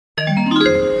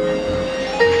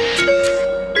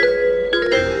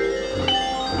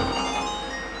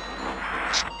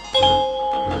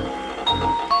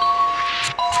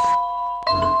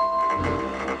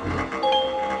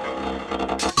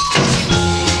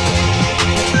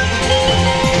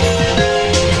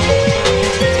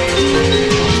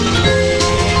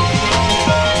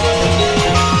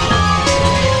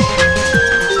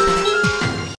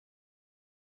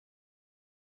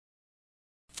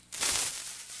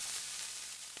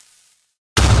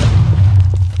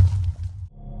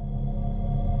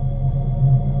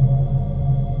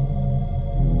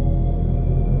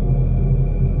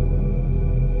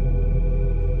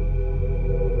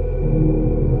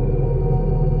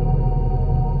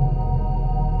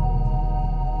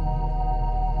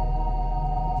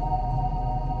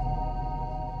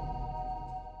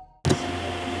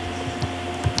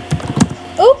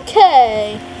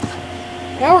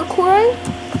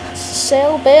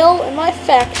Sail Bale in my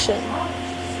faction.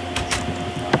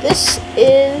 This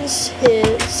is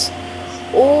his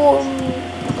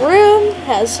room,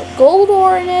 has gold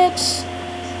ore in it,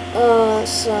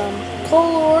 some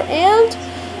coal ore, and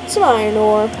some iron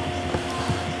ore.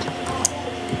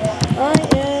 I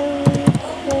am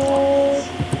recording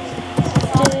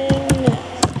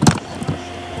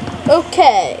now.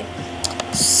 Okay,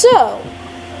 so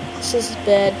this is his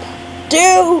bed.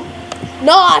 Do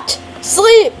not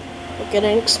sleep. We're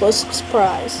getting an explosive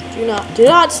surprise. Do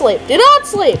not sleep. Do not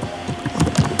sleep.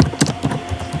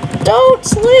 Don't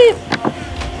sleep.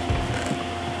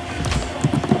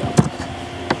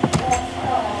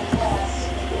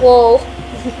 Whoa.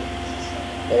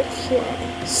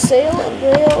 Okay. Sail and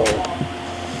rail.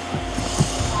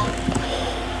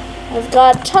 I've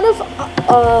got a ton of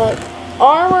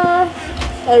armor.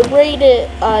 I raided,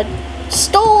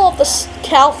 stole all the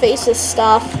cow faces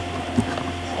stuff,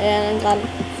 and I got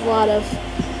a lot of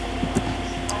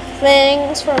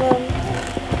things from him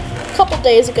a couple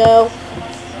days ago.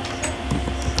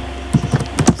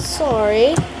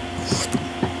 Sorry.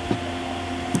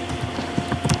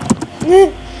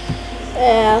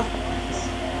 Yeah.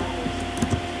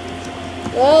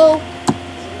 Well,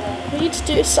 we need to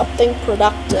do something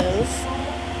productive.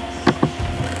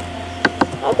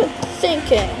 I've been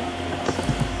thinking.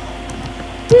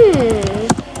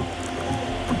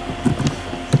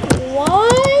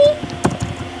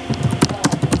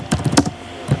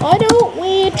 Why don't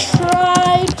we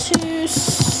try to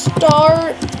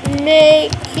start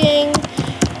making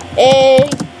a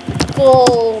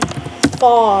gold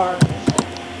farm?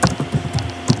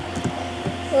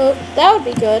 That would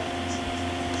be good.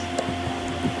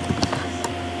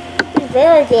 Be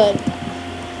very good.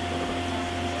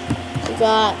 We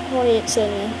got 28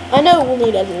 obsidian. I know we'll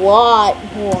need a lot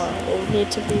more. We'll need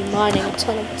to be mining a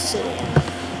ton of obsidian.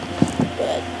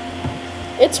 But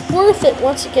it's worth it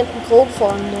once you get the gold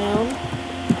farm down.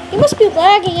 You must be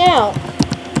lagging out.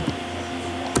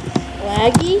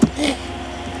 Laggy?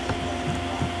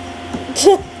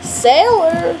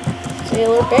 Sailor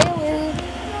Baylor.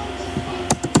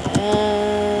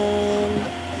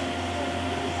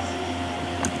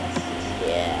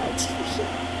 Yeah,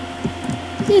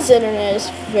 his internet is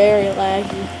very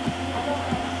laggy.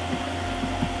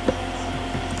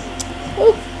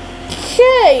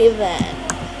 Okay then.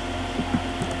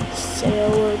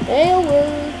 Sailor Baylor.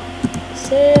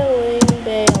 Sailing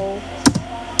Bale.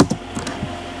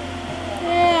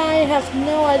 Yeah, I have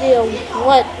no idea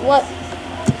what.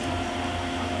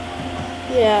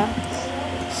 Yeah,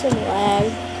 some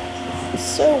lag.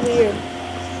 So weird.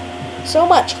 So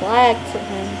much lag for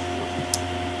him.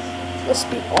 Must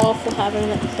be awful having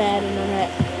that bad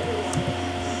internet.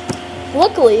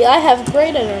 Luckily, I have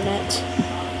great internet.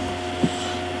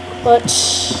 But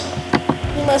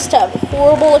you must have a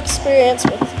horrible experience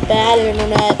with bad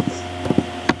internet.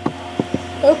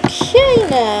 Okay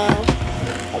now.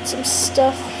 Got some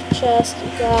stuff chest.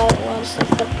 You got a lot of stuff.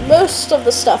 But most of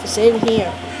the stuff is in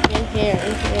here. In here.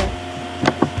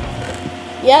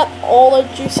 Yep, all the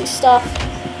juicy stuff.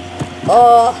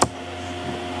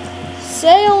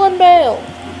 Sail and Bale.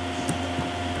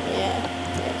 Yeah,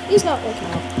 he's not looking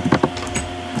up.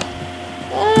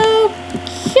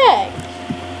 Okay.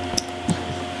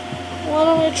 Why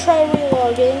don't we try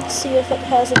relogging, see if it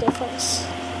has a difference.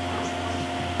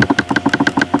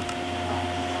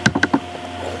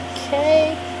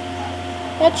 Okay.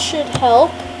 That should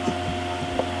help.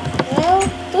 No,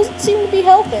 doesn't seem to be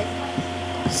helping.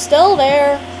 Still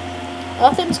there.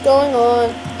 Nothing's going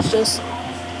on. It's just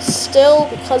still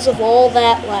because of all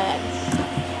that lag.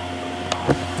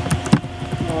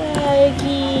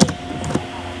 Laggy.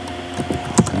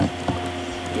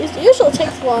 It usually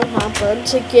takes a long time for it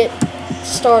to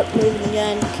start moving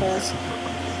again because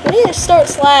when it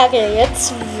starts lagging,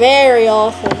 it's very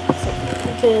awful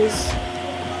because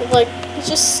it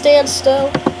just stands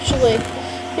still.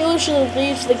 He usually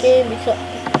leaves the game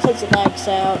because it lags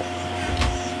out.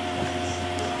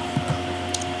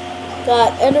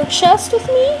 Got ender chest with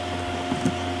me.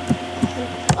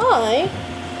 I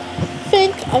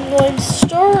think I'm going to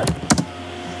start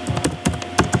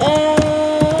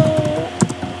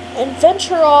and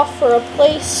venture off for a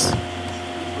place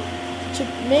to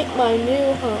make my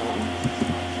new home.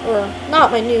 Or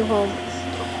not my new home.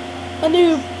 A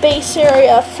new base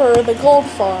area for the gold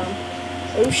farm.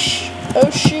 Oh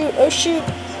shoot.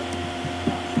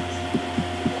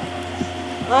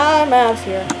 I'm out of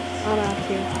here.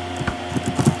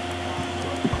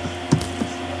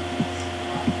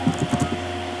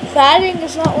 Fighting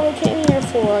is not what I came here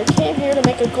for. I came here to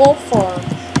make a gold farm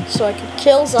so I could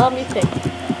kill zombie pig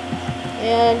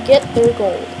and get their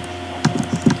gold.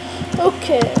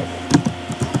 Okay.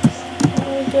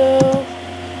 There we go.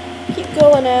 Keep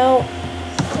going out.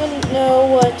 I don't know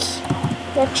what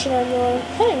direction I'm going.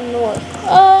 Heading north.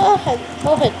 I'll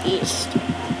head east.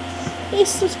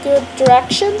 East is good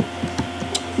direction.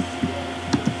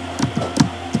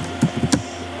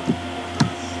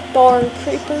 Darn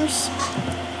creepers.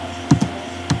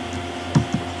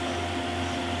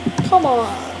 Come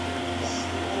on.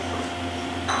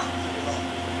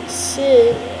 Let's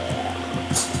see.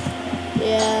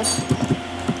 Yeah.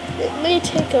 It may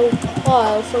take a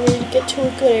while for me to get to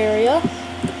a good area.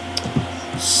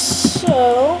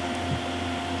 So,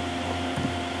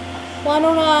 why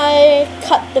don't I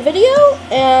cut the video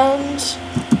and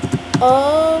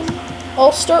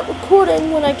I'll start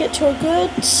recording when I get to a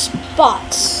good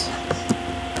spot.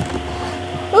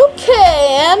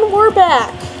 Okay, and we're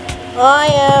back. I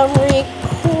am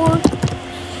recording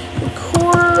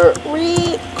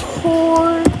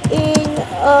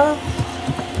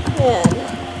again.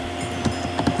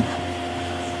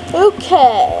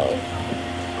 Okay.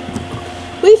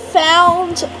 We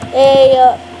found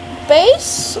a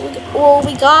base. Well,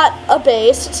 we got a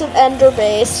base. It's an ender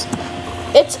base.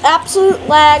 It's absolute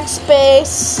lag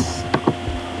space.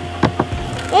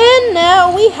 And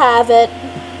now we have it.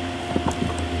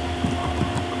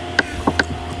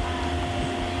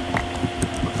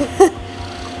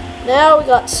 Now we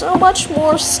got so much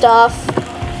more stuff.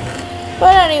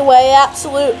 But anyway,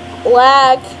 absolute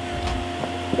lag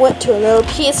went to an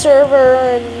OP server,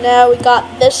 and now we got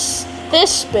this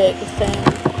big thing.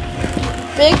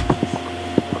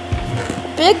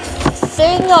 Big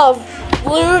thing of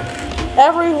loot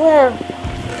everywhere.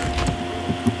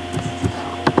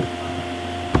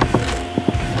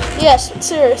 Yes, but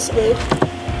seriously.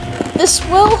 This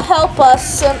will help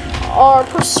us in our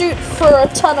pursuit for a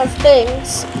ton of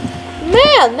things.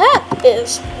 Man, that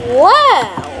is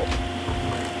loud.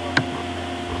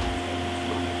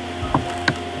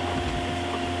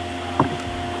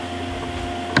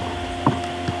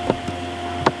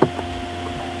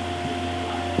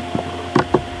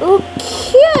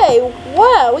 Okay,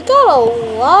 wow, we got a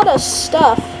lot of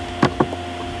stuff.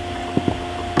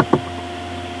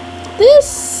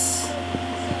 This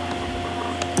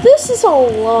is a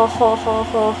lot.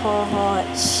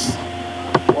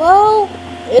 Well,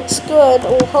 it's good. It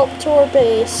will help to our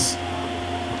base.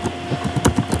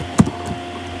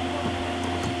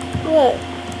 What?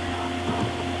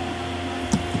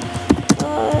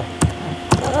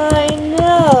 I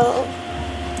know.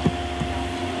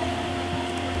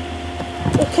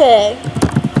 Okay.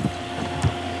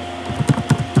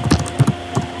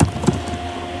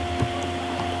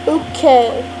 Okay.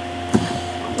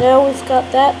 Now we've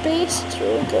got that base. It's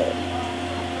really good.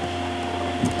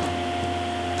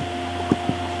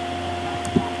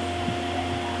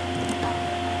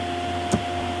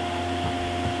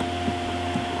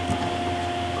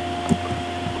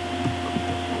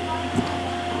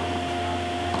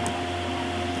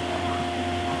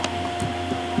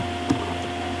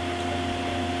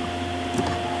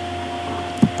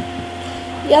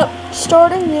 Yep,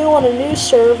 starting new on a new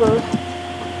server.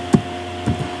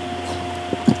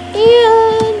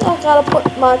 And I gotta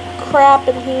put my crap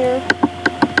in here.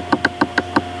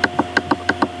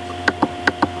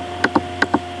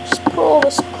 Just put all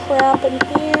this crap in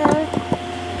here.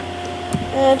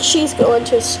 And she's going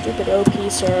to a stupid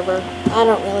OP server. I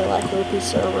don't really like OP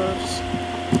servers.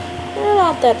 They're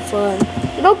not that fun.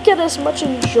 You don't get as much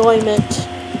enjoyment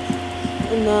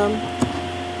in them.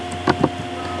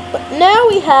 But now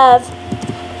we have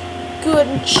good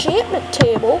enchantment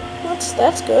table.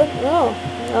 That's good. Oh,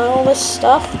 all this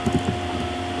stuff.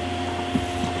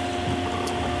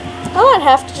 I might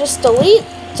have to just delete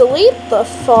the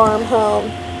farm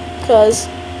home, cause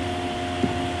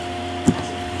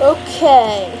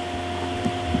okay,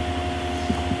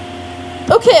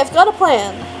 I've got a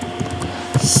plan.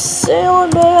 Sail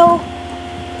and mail.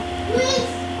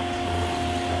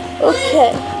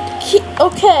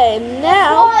 Okay,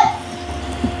 now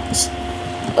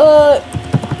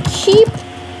keep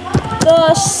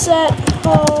the set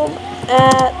home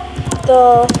at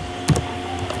the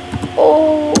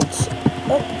old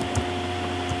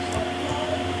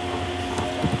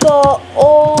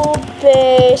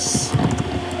base.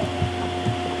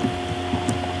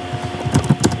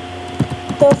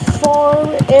 The farm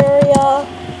area.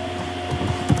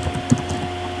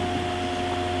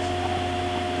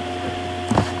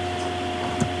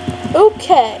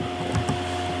 Okay.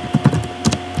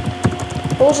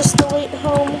 We'll just delete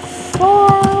home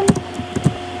farm.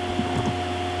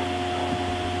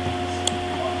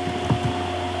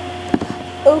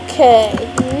 Okay,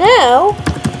 now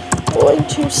going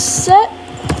to set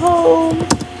home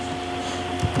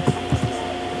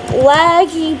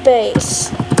laggy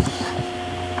base.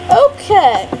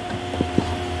 Okay.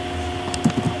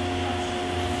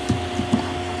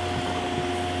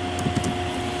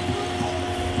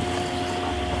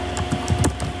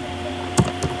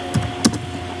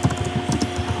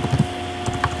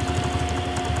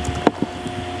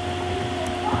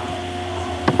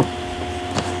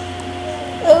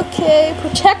 Okay,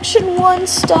 protection 1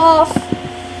 stuff.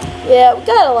 Yeah, we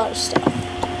got a lot of stuff.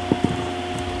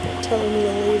 They're telling me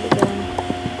to leave again.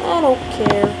 I don't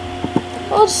care.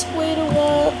 I'll just wait a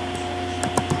while.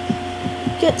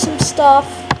 Get some stuff.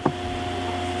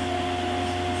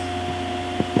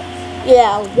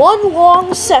 Yeah, 1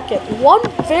 long second. 1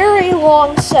 very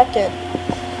long second.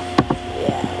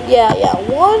 Yeah.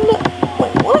 1.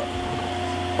 Wait, what?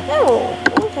 Oh,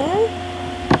 okay.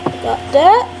 Got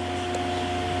that.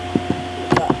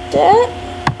 Got that.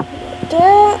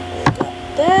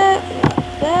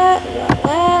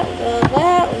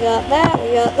 Got that. We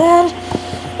got that.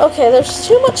 Okay, there's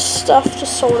too much stuff to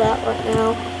sort out right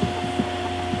now.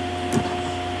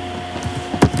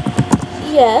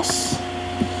 Yes,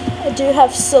 I do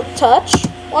have Silk Touch.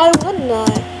 Why wouldn't I?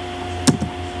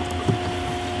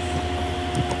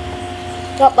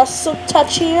 Got my Silk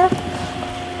Touch here.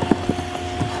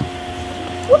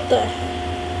 What the heck?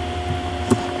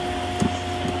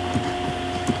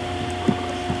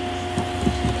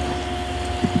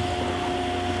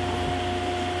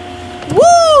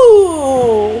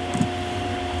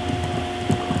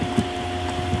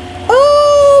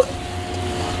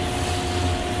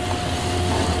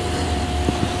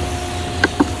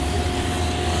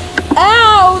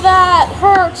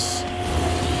 Hurts.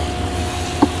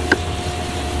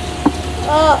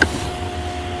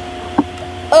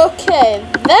 Okay,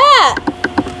 that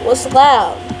was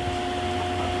loud.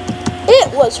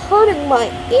 It was hurting my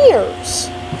ears.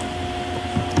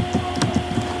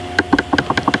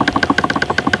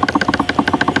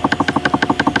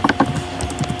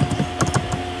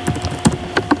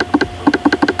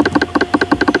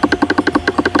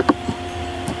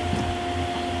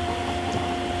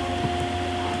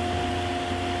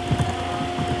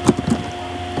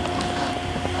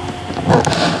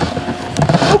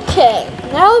 Okay,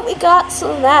 now that we got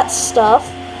some of that stuff,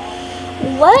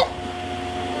 let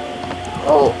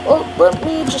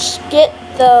me just get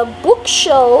the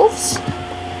bookshelves.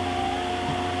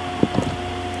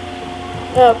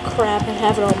 Oh crap, I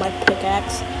have it on my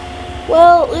pickaxe.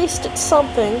 Well, at least it's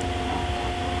something.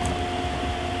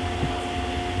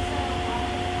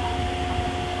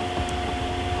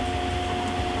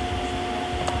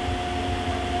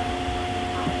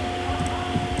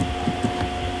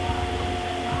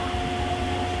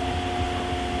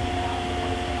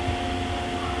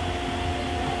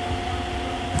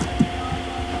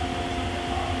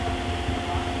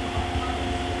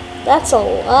 That's a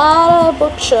lot of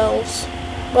bookshelves,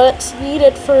 but it's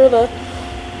needed for the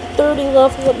 30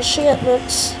 level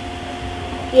enchantments.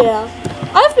 Yeah,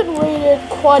 I've been rated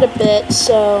quite a bit,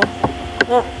 so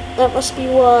that must be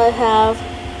why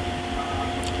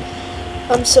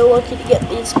I'm so lucky to get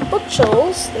these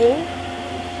bookshelves thing.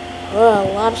 A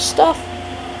lot of stuff.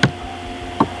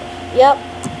 Yep,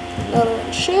 another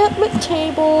enchantment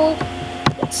table.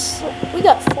 We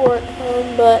got 4 at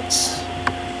home, but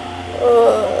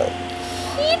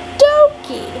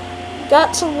Okie-dokie.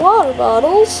 Got some water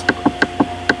bottles.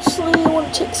 So you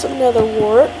want to take some nether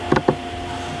wart.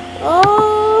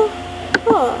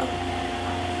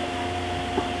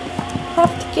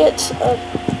 Have to get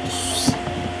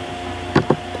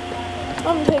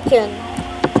I'm taking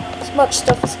as much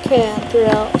stuff as I can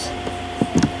throughout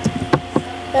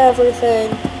everything.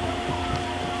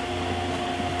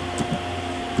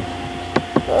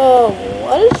 Oh,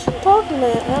 what is she talking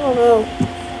about? I don't know.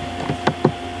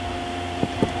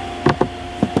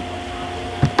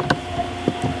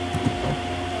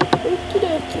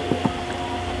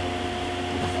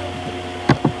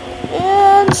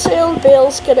 And sailed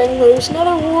bale's getting loose.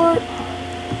 Another wart.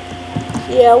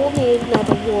 Yeah, we'll need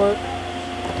another wart.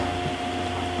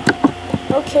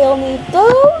 Okay, I'll need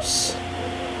those.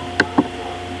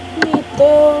 Need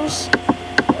those.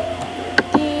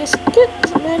 These. Get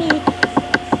as many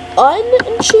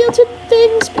unenchanted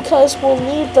things because we'll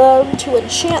need them to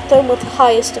enchant them with the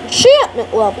highest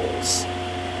enchantment levels.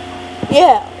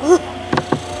 Yeah.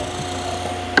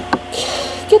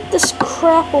 Get this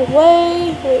crap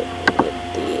away. Wait,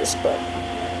 these, but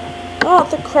I don't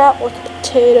have the crap like a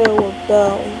potato or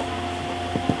bone.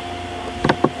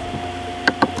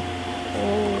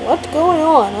 What's going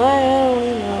on? I don't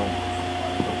even know.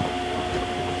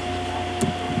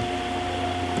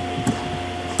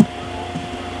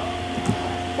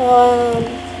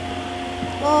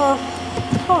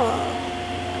 Huh.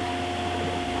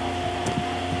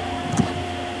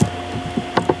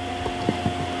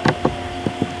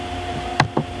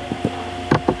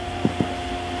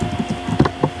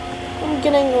 I'm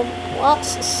getting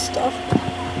lots of stuff.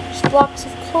 Just blocks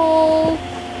of coal.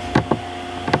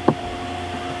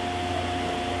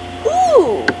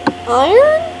 Ooh!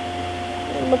 Iron?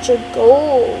 And a bunch of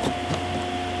gold.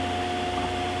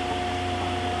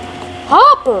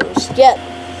 Hoppers! Get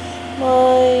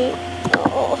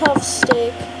I'll have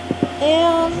steak.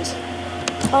 And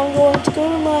I'm going to go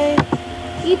to my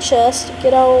e-chest to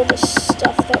get out all the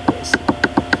stuff that was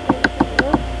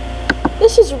here.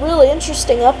 This is a really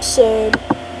interesting episode.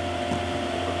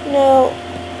 You know,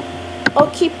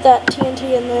 I'll keep that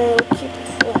TNT in there, I'll keep the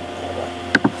flint in there,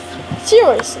 but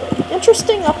seriously,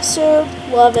 interesting episode,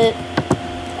 love it,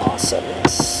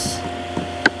 awesomeness.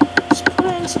 Just put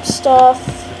in some stuff,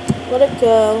 let it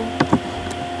go.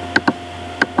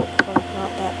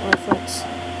 Not that reference.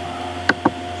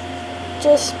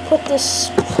 Just put this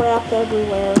crap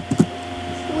everywhere.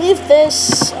 Leave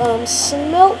this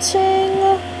smelting.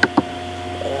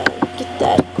 Get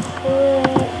that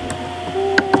crap.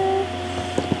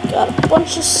 Got a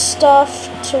bunch of stuff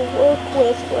to work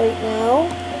with right now.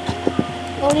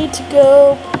 I'll need to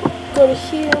go to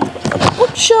here and put the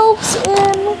bookshelves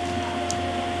in.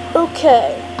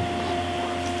 Okay.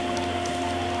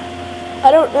 I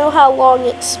don't know how long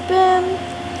it's been,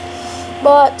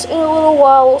 but in a little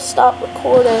while we'll stop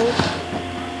recording.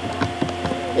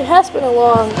 It has been a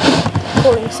long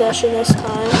recording session this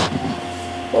time.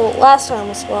 Well, last time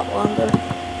was a lot longer.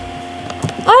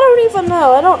 I don't even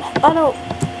know.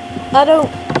 I don't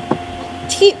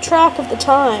keep track of the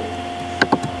time.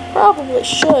 Probably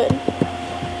should.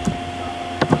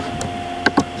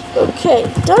 Okay,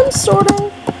 done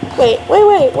sorting. Wait. What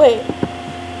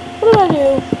did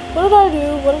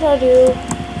I do?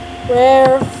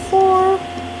 Wherefore?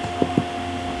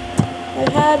 I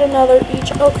had another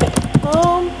each. Okay.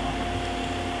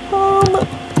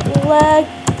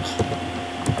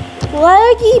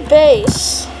 Laggy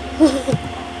base.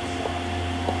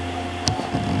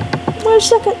 Wait a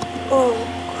second. Oh,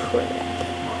 crap.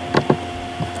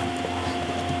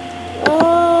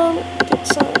 Get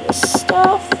some of this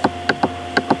stuff.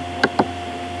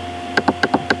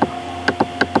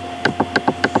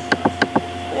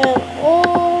 And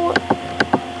all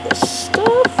this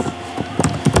stuff.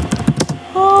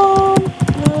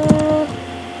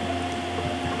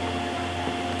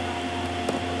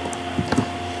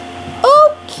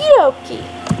 Okie dokie.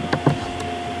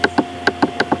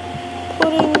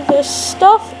 Putting this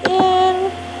stuff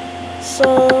in,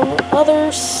 some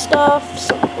other stuff,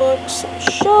 some books, some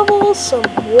shovels, some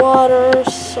water,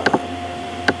 some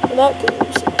that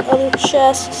goes, other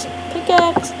chests,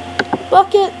 pickaxe,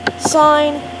 bucket,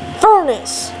 sign,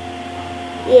 furnace.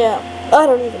 Yeah, I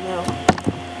don't even know.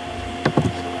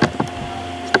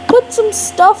 Put some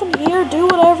stuff in here, do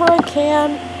whatever I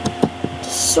can to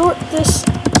sort this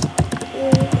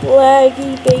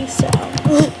laggy base out.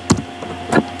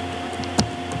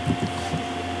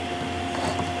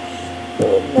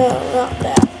 No, not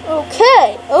that.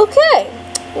 Okay.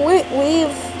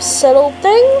 We've settled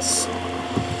things.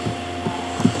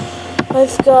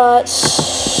 I've got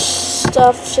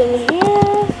stuff in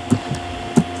here.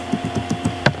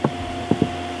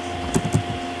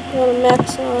 I'm gonna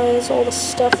maximize all the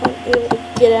stuff I'm able to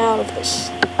get out of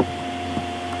this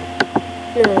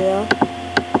area.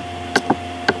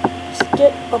 Just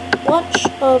get a bunch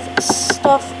of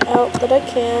stuff out that I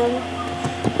can.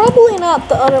 Probably not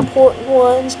the unimportant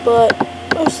ones, but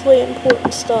mostly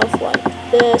important stuff like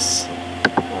this.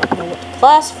 I don't know what to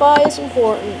classify as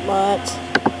important, but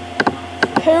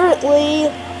apparently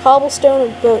cobblestone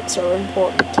and boats are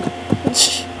important.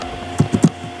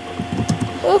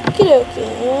 Okie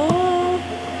dokie.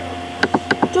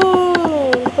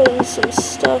 Putting some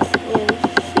stuff in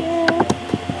here.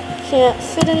 Can't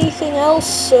fit anything else,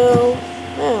 so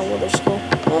we'll just go.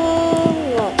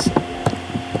 Lots of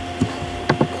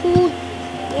cool.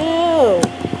 Ew.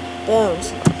 Bones.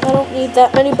 I don't need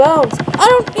that many bones. I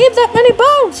don't need that many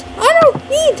bones. I don't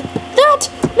need that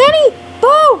many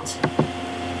bones.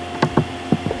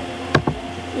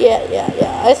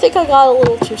 Yeah. I think I got a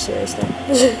little too serious there.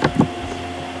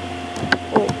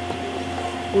 Oh,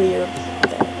 weird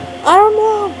there. I don't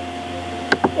know.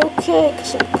 Okay,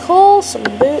 some coal, some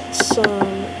boots,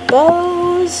 some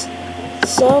bows,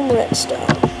 some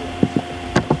redstone.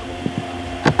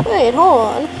 Wait, hold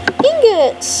on.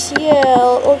 Ingots! Yeah,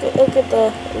 I'll get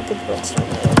the redstone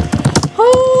there.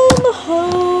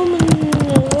 Home.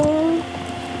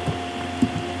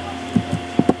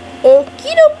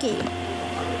 Okie dokie.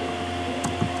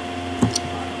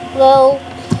 Well,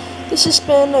 this has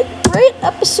been a great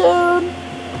episode.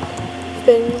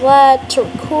 Been glad to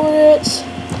record it,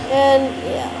 and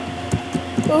yeah,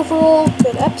 overall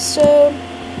good episode.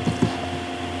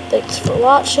 Thanks for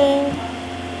watching.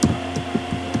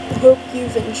 I hope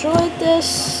you've enjoyed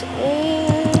this,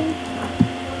 and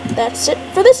that's it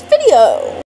for this video.